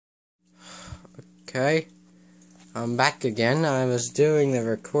Okay, I'm back again. I was doing the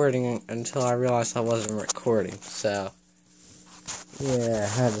recording until I realized I wasn't recording, so yeah,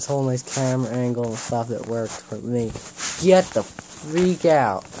 I had this whole nice camera angle and stuff that worked for me. Get the freak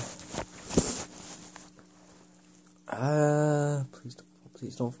out.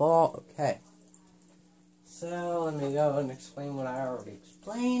 Please don't fall. Okay. So, let me go and explain what I already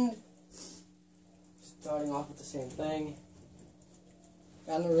explained. Starting off with the same thing.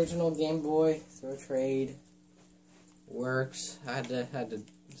 Got an original Game Boy through a trade. Works. I had to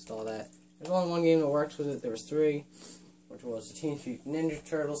install that. There's only one game that works with it. There was three, which was the Teenage Mutant Ninja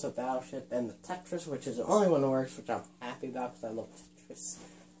Turtles, the Battleship, and the Tetris, which is the only one that works, which I'm happy about because I love Tetris.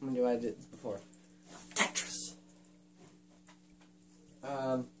 How many do I did before? Tetris.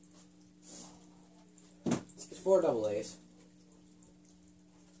 4 AA's.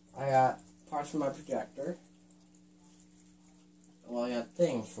 I got parts for my projector. Well, I got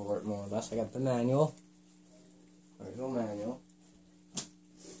things for it, more or less. I got the manual. Original manual.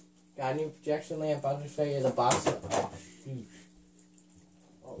 Got a new projection lamp. I'll just show you the box. Oh, sheesh.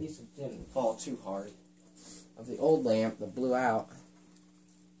 Well, at least it didn't fall too hard. Of the old lamp that blew out.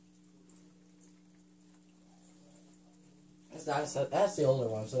 That's the older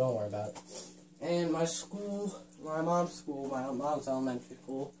one, so don't worry about it. And my school, my mom's elementary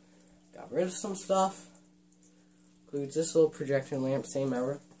school, got rid of some stuff. Includes this little projection lamp, same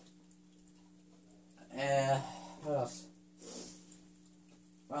error. What else?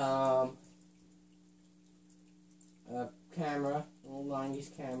 A camera, a little 90s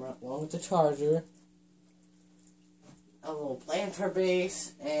camera, along with the charger. A little planter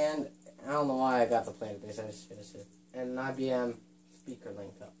base, and I don't know why I got the planter base, I just finished it. And an IBM speaker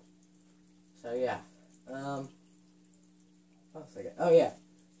linked up. So yeah, what else I got? Oh yeah,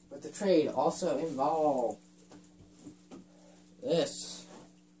 but the trade also involved this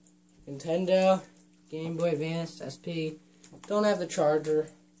Nintendo Game Boy Advance SP. Don't have the charger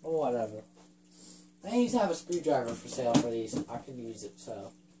or whatever. I used to have a screwdriver for sale for these. I could use it,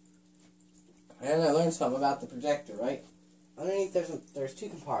 so. And I learned something about the projector, right? Underneath there's 2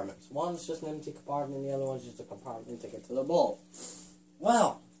 compartments. One's just an empty compartment, the other one's just a compartment to get to the bulb.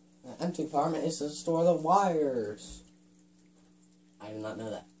 Well, the empty compartment is to store the wires. I did not know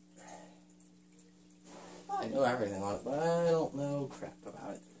that. I know everything on it, but I don't know crap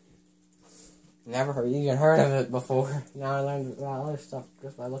about it. Never even heard of it before. Now I learned about other stuff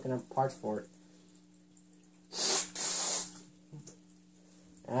just by looking at parts for it.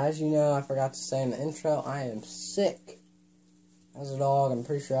 As you know, I forgot to say in the intro, I am sick. As a dog, I'm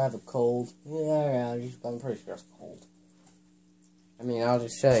pretty sure I have a cold. Yeah, I'm pretty sure it's cold. I mean, I'll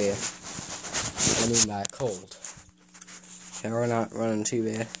just show you what I mean by a cold. Okay, we're not running too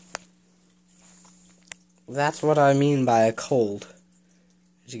bad. That's what I mean by a cold.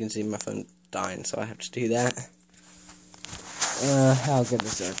 As you can see, my phone's dying, so I have to do that. How good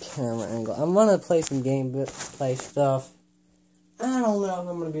is our camera angle? I'm gonna play some gameplay stuff. I don't know if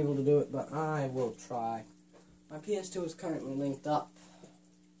I'm gonna be able to do it, but I will try. My PS2 is currently linked up,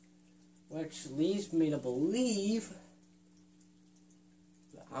 which leads me to believe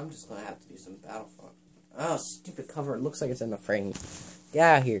that I'm just gonna have to do some Battlefront. Oh, stupid cover! It looks like it's in the frame. Get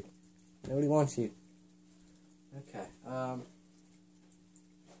out of here! Nobody wants you. Okay.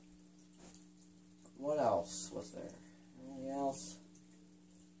 What else was there? Anything else?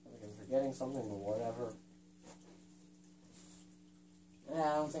 I think I'm forgetting something or whatever. Yeah,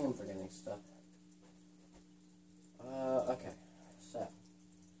 I don't think I'm forgetting stuff. Okay. So,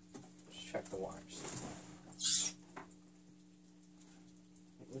 let's check the wires.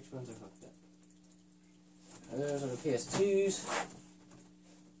 Which ones are hooked up? Those are the PS2s.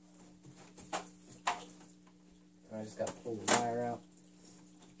 I just gotta pull the wire out.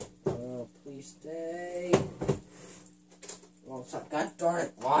 Oh, please stay. Long time. God darn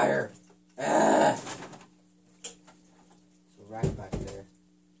it, wire. Ah. There's a rack back there.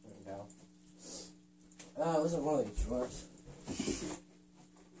 There we go. Oh, it wasn't one of these drawers.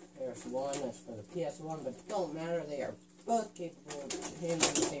 There's one that's for the PS1, but it don't matter. They are both capable of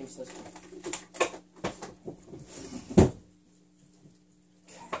handling the same system.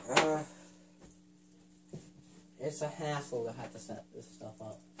 Okay. It's a hassle to have to set this stuff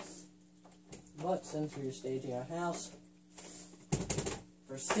up. But since we're staging our house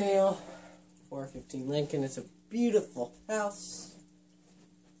for sale, 415 Lincoln, it's a beautiful house.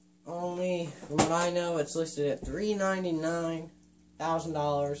 Only, from what I know, it's listed at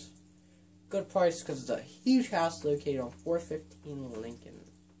 $399,000. Good price because it's a huge house located on 415 Lincoln.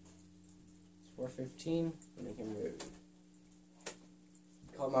 It's 415 Lincoln Road.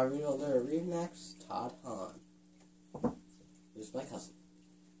 Call my realtor RE/MAX Todd Hahn. Who's my cousin.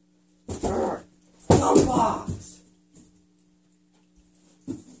 box!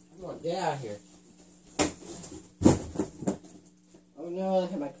 Come on, get out of here. Oh no, I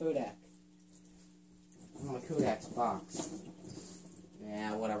hit my Kodak. Oh, my Kodak's box.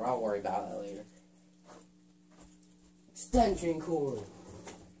 Yeah, whatever, I'll worry about that later. Extension cord.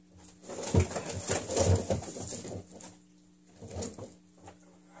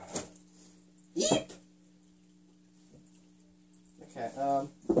 Eep! Okay,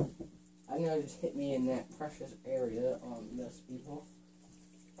 I know it just hit me in that precious area on this people.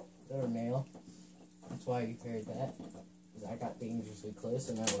 They're male. That's why you carried that. Because I got dangerously close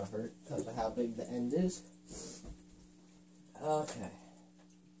and that would have hurt because of how big the end is. Okay.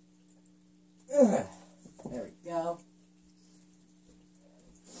 There we go.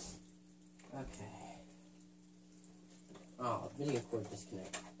 Okay. Oh, video cord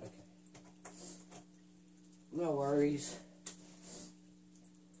disconnect. Okay. No worries.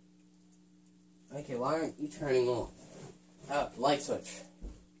 Okay, why aren't you turning on? Oh, light switch.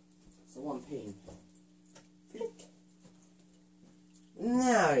 It's the one pin. Flick.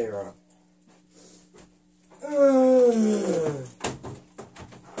 Now you're on.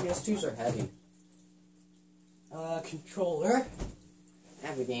 PS2s are heavy. Controller. I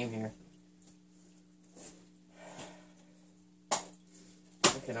have a game here.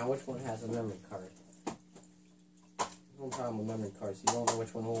 Okay, now which one has a memory card? No problem with memory cards. You don't know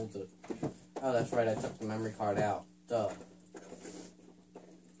which one holds it. Oh, that's right. I took the memory card out. Duh.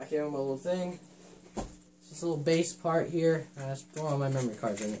 Okay, on my little thing. This little base part here. I just throw all my memory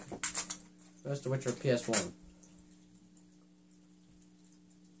cards in it. Most of which are PS1.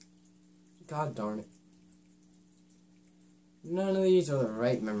 God darn it. None of these are the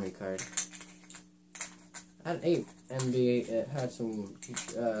right memory card. I had 8 MB. It had some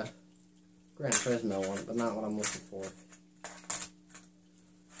Gran Turismo on it, but not what I'm looking for.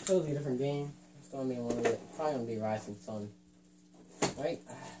 Totally different game. It's gonna be one of it. Probably gonna be Rising Sun. Right?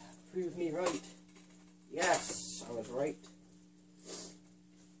 Prove me right. Yes, I was right.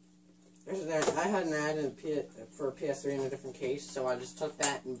 I had an ad for PS3 in a different case, so I just took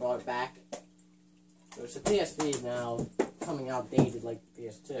that and brought it back. So it's a PS3 now, coming outdated like the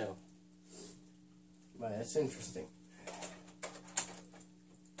PS2. But it's interesting.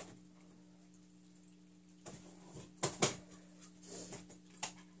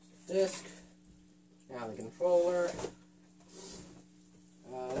 Disc. Now the controller.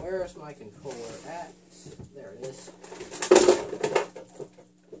 Where's my controller at? There it is.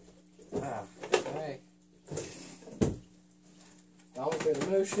 Okay. Going through the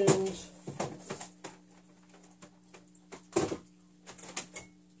motions.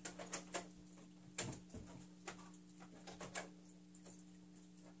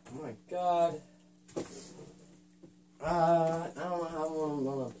 Oh my god. I don't know how I'm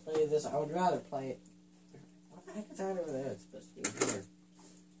gonna play this. I would rather play it. What the heck is that over there? It's supposed to be here.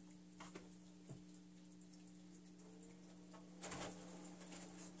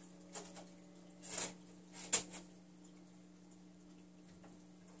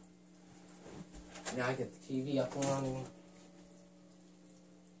 Now I get the TV up and running.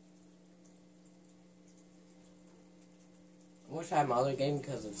 I wish I had my other game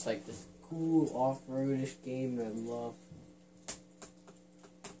because it's like this cool off-roadish game that I love.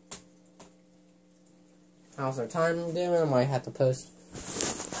 How's our time doing? I might have to post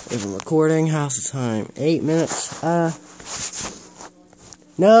even recording. How's the time? 8 minutes.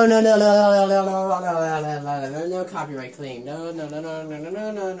 No copyright claim. No.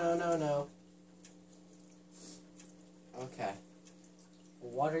 Okay.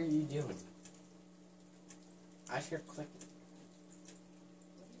 What are you doing? I hear clicking.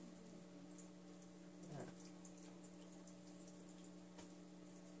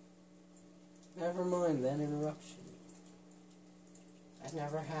 Never mind that interruption. That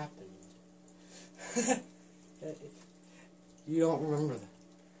never happened. You don't remember that.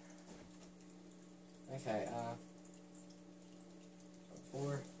 Okay,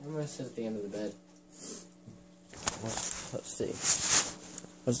 I'm gonna sit at the end of the bed. Let's see.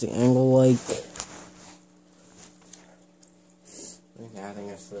 What's the angle like? Okay, I think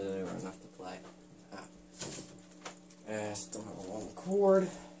that's literally enough to play. Still have a long cord.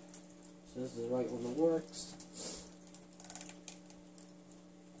 So this is the right one that works.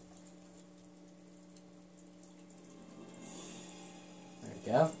 There we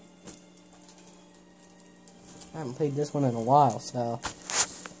go. I haven't played this one in a while, so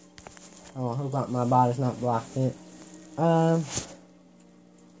I hope my body's not blocked it. Darn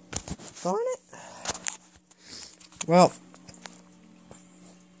it. Well,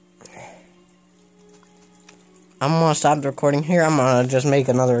 I'm gonna stop the recording here. I'm gonna just make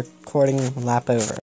another recording lap over.